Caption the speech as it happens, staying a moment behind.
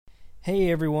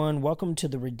Hey everyone, welcome to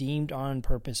the Redeemed on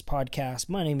Purpose podcast.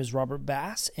 My name is Robert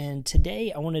Bass, and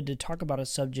today I wanted to talk about a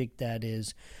subject that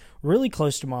is really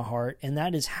close to my heart, and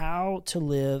that is how to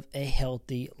live a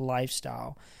healthy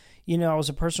lifestyle. You know, I was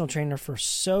a personal trainer for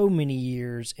so many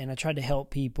years, and I tried to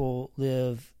help people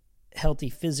live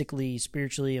healthy physically,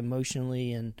 spiritually,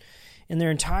 emotionally, and in their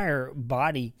entire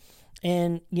body.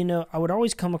 And, you know, I would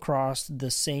always come across the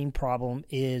same problem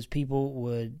is people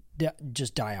would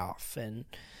just die off, and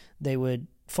they would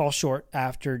fall short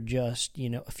after just,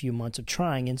 a few months of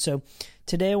trying. And so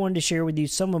today I wanted to share with you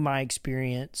some of my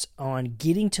experience on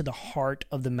getting to the heart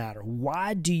of the matter.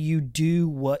 Why do you do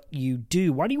what you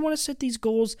do? Why do you want to set these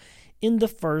goals in the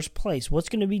first place? What's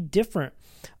going to be different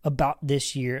about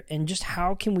this year? And just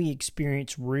how can we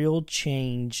experience real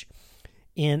change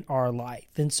in our life?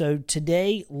 And so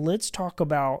today, let's talk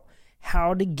about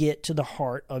how to get to the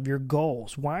heart of your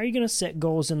goals. Why are you going to set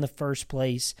goals in the first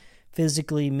place?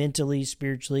 Physically, mentally,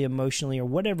 spiritually, emotionally, or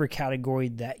whatever category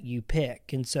that you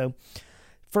pick. And so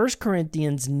 1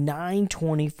 Corinthians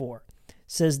 9:24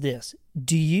 says this,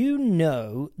 "Do you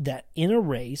know that in a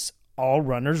race all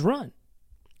runners run,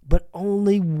 but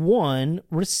only one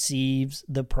receives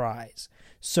the prize?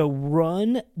 So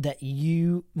run that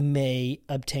you may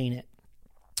obtain it."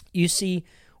 You see,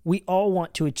 we all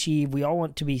want to achieve, we all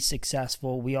want to be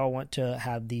successful, we all want to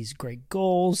have these great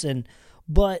goals,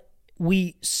 but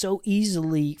we so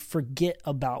easily forget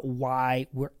about why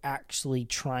we're actually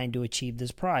trying to achieve this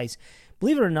prize.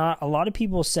 Believe it or not, a lot of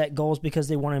people set goals because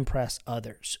they want to impress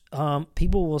others.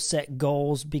 People will set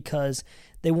goals because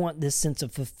they want this sense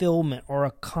of fulfillment or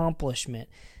accomplishment.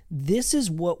 This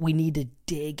is what we need to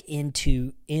dig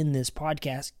into in this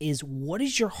podcast is what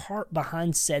is your heart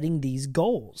behind setting these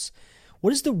goals?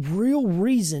 What is the real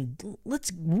reason?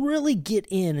 Let's really get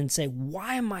in and say,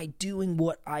 why am I doing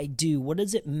what I do? What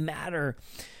does it matter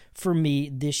for me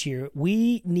this year?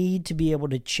 We need to be able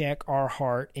to check our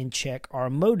heart and check our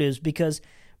motives because,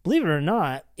 believe it or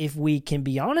not, if we can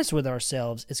be honest with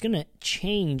ourselves, it's going to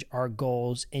change our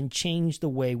goals and change the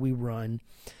way we run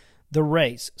the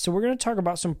race. So we're going to talk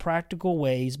about some practical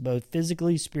ways, both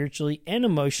physically, spiritually, and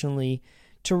emotionally,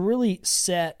 to really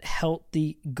set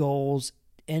healthy goals,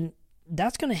 and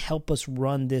that's going to help us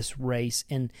run this race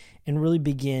and really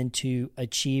begin to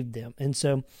achieve them. And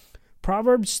so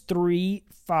Proverbs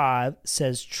 3:5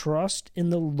 says, "Trust in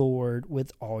the Lord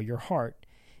with all your heart,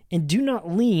 and do not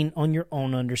lean on your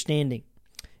own understanding.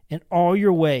 In all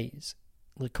your ways,"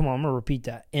 come on, I'm going to repeat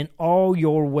that. "In all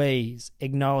your ways,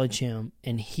 acknowledge him,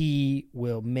 and he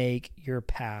will make your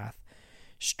path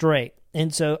straight."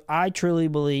 And so I truly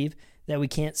believe that we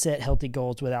can't set healthy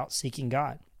goals without seeking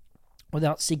God,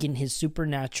 without seeking his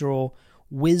supernatural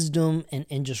wisdom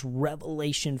and just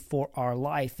revelation for our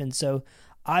life. And so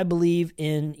I believe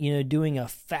in, doing a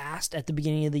fast at the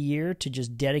beginning of the year to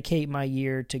just dedicate my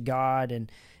year to God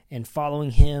and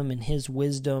following him and his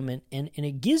wisdom. And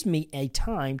it gives me a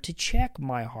time to check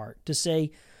my heart, to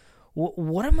say,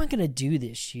 what am I going to do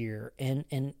this year?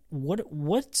 And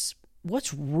what's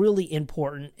really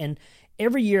important? And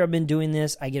every year I've been doing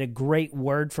this, I get a great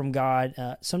word from God.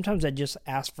 Sometimes I just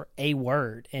ask for a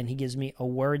word, and he gives me a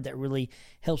word that really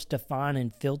helps define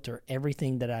and filter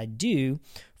everything that I do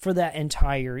for that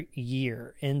entire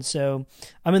year. And so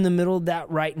I'm in the middle of that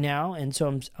right now, and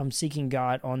so I'm seeking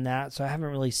God on that. So I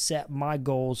haven't really set my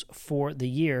goals for the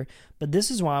year, but this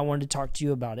is why I wanted to talk to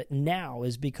you about it now,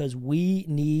 is because we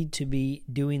need to be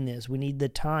doing this. We need the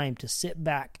time to sit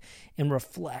back and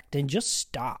reflect and just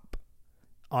stop.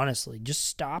 Honestly, just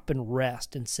stop and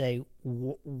rest and say,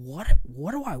 what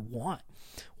do I want?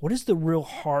 What is the real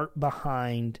heart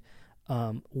behind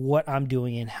what I'm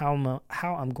doing and how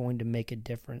I'm going to make a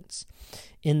difference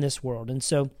in this world? And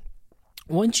so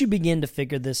once you begin to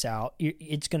figure this out,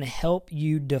 it's going to help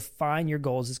you define your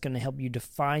goals. It's going to help you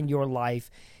define your life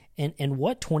and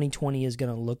what 2020 is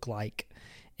going to look like.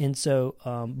 And so,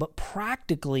 but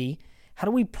practically, how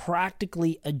do we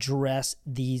practically address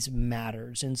these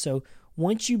matters? And so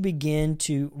once you begin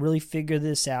to really figure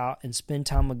this out and spend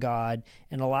time with God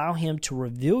and allow him to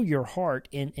reveal your heart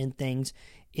in things,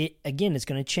 it's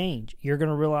going to change. You're going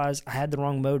to realize I had the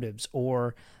wrong motives,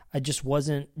 or I just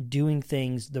wasn't doing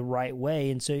things the right way.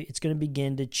 And so it's going to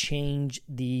begin to change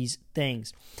these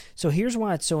things. So here's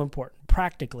why it's so important.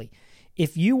 Practically,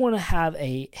 if you want to have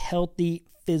a healthy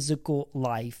physical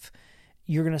life,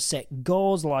 you're going to set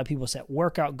goals. A lot of people set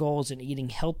workout goals and eating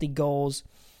healthy goals.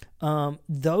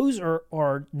 Those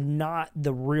are not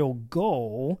the real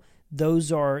goal.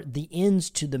 Those are the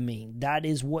ends to the mean. That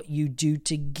is what you do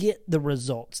to get the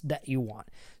results that you want.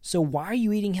 So why are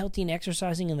you eating healthy and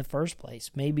exercising in the first place?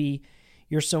 Maybe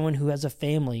you're someone who has a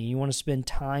family and you want to spend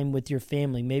time with your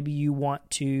family. Maybe you want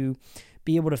to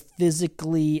be able to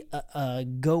physically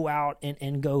go out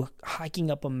and go hiking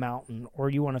up a mountain, or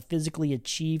you want to physically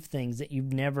achieve things that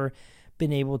you've never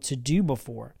been able to do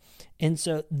before. And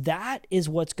so that is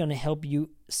what's going to help you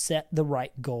set the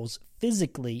right goals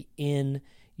physically in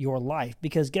your life.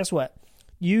 Because guess what?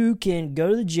 You can go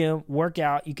to the gym, work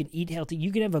out, you can eat healthy,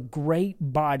 you can have a great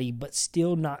body, but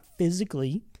still not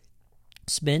physically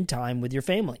spend time with your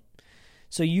family.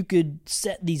 So you could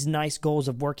set these nice goals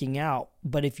of working out,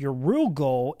 but if your real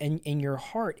goal and your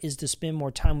heart is to spend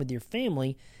more time with your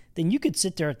family, then you could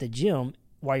sit there at the gym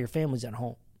while your family's at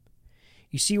home.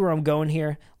 You see where I'm going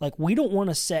here? Like, we don't want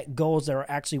to set goals that are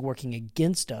actually working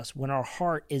against us when our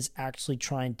heart is actually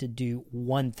trying to do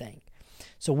one thing.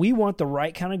 So we want the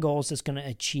right kind of goals that's going to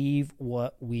achieve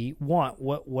what we want,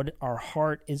 what our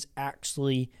heart is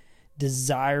actually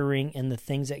desiring, and the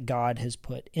things that God has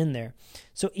put in there.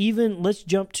 So even let's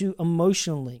jump to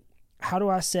emotionally. How do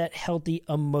I set healthy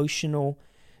emotional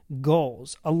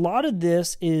goals? A lot of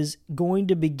this is going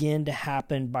to begin to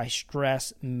happen by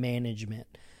stress management.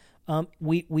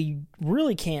 We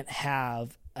really can't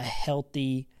have a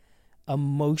healthy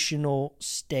emotional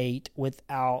state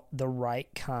without the right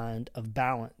kind of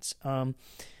balance. I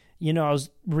was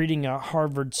reading a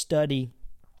Harvard study,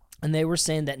 and they were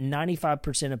saying that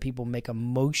 95% of people make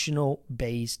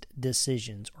emotional-based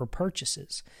decisions or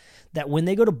purchases. That when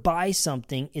they go to buy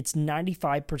something, it's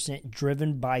 95%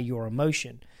 driven by your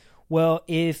emotion. Well,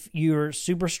 if you're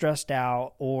super stressed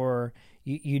out, or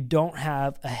you don't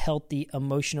have a healthy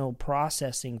emotional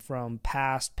processing from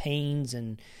past pains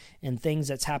and things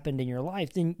that's happened in your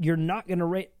life, then you're not going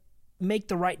to make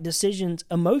the right decisions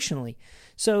emotionally.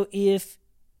 So if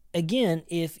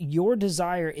your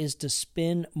desire is to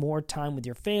spend more time with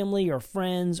your family or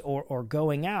friends or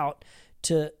going out,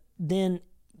 then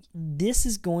this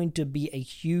is going to be a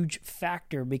huge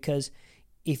factor, because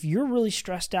if you're really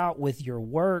stressed out with your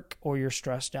work, or you're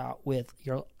stressed out with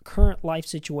your current life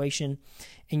situation,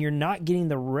 and you're not getting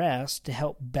the rest to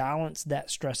help balance that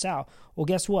stress out, well,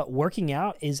 guess what? Working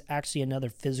out is actually another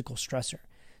physical stressor.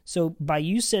 So by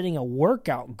you setting a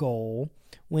workout goal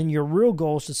when your real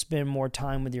goal is to spend more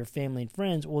time with your family and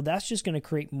friends, well, that's just going to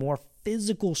create more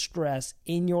physical stress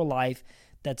in your life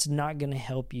that's not going to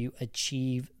help you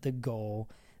achieve the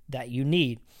goal that you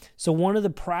need. So one of the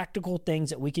practical things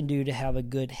that we can do to have a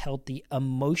good, healthy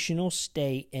emotional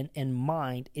state and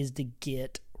mind is to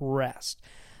get rest.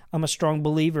 I'm a strong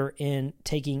believer in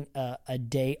taking a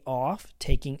day off,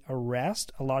 taking a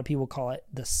rest. A lot of people call it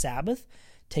the Sabbath,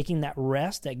 taking that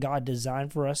rest that God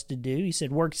designed for us to do. He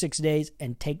said, work 6 days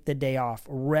and take the day off.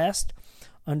 Rest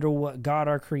under what God,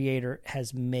 our Creator,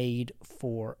 has made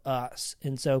for us.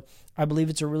 And so I believe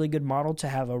it's a really good model to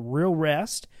have a real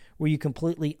rest where you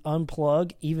completely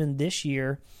unplug. Even this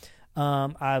year,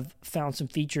 I've found some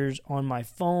features on my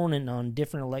phone and on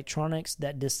different electronics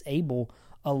that disable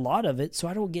a lot of it, so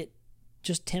I don't get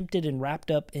just tempted and wrapped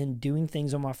up in doing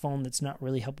things on my phone that's not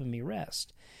really helping me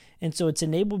rest. And so it's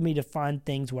enabled me to find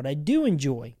things what I do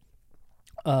enjoy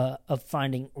of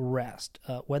finding rest,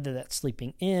 whether that's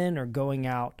sleeping in or going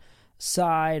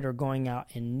outside or going out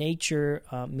in nature.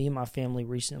 Me and my family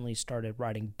recently started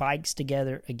riding bikes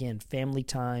together. Again, family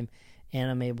time,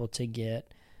 and I'm able to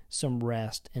get some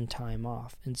rest and time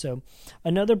off. And so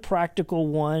another practical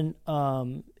one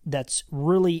that's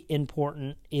really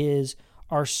important is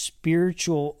our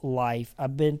spiritual life.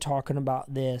 I've been talking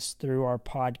about this through our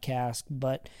podcast,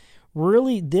 but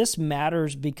really this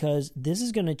matters because this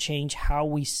is going to change how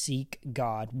we seek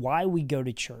God, why we go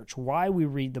to church, why we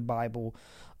read the Bible,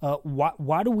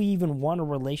 why do we even want a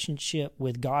relationship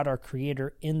with God, our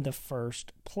Creator, in the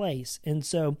first place. And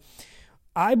so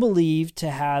I believe to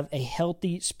have a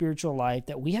healthy spiritual life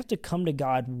that we have to come to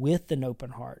God with an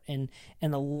open heart and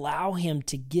allow Him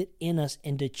to get in us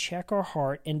and to check our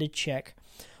heart and to check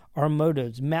our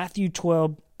motives. Matthew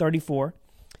 12:34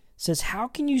 says, how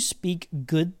can you speak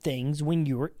good things when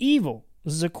you are evil?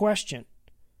 This is a question.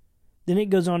 Then it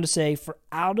goes on to say, for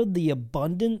out of the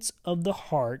abundance of the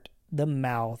heart, the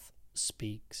mouth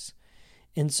speaks.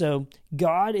 And so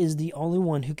God is the only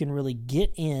one who can really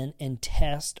get in and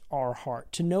test our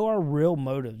heart, to know our real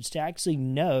motives, to actually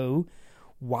know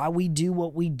why we do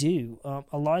what we do.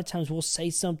 A lot of times we'll say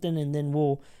something and then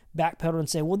we'll backpedal and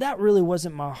say, well, that really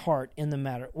wasn't my heart in the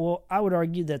matter. Well, I would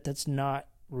argue that that's not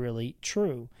really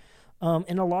true.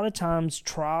 And a lot of times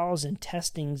trials and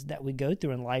testings that we go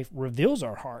through in life reveals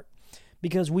our heart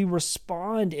because we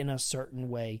respond in a certain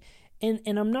way. And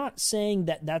I'm not saying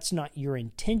that that's not your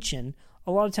intention.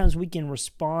 A lot of times we can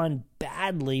respond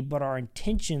badly, but our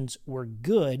intentions were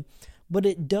good. but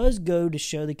it does go to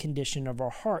show the condition of our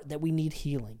heart, that we need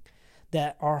healing,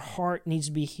 that our heart needs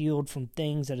to be healed from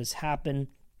things that has happened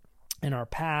in our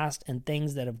past and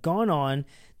things that have gone on,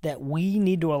 that we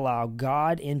need to allow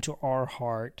God into our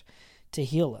heart to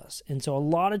heal us. And so a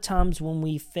lot of times when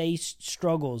we face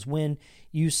struggles, when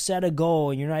you set a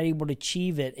goal and you're not able to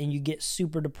achieve it and you get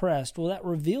super depressed, well, that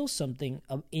reveals something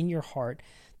in your heart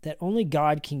that only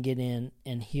God can get in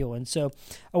and heal. And so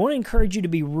I want to encourage you to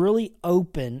be really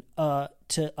open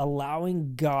to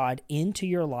allowing God into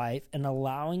your life and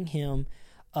allowing Him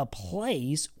a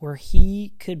place where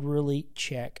He could really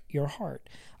check your heart.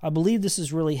 I believe this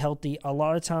is really healthy. A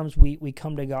lot of times we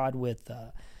come to God with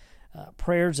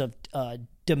prayers of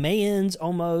demands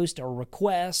almost, or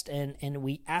requests, and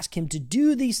we ask Him to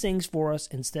do these things for us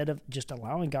instead of just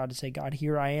allowing God to say, God,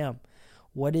 here I am.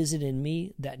 What is it in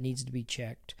me that needs to be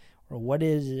checked? Or what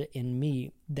is it in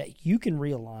me that you can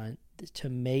realign to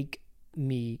make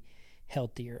me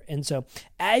healthier? And so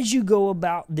as you go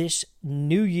about this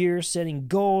new year, setting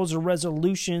goals or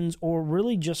resolutions, or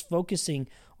really just focusing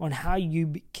on how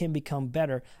you can become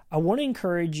better, I want to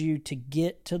encourage you to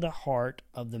get to the heart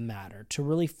of the matter, to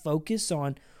really focus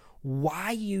on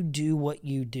why you do what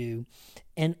you do,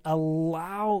 and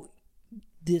allow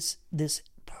this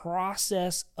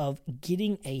process of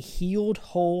getting a healed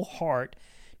whole heart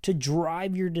to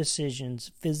drive your decisions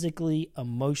physically,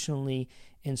 emotionally,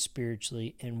 and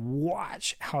spiritually, and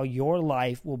watch how your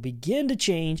life will begin to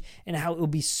change and how it will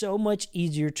be so much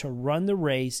easier to run the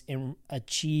race and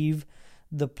achieve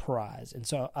the prize. And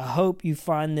so I hope you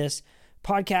find this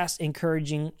podcast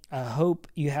encouraging. I hope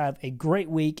you have a great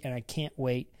week, and I can't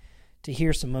wait to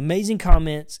hear some amazing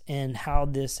comments and how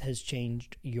this has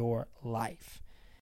changed your life.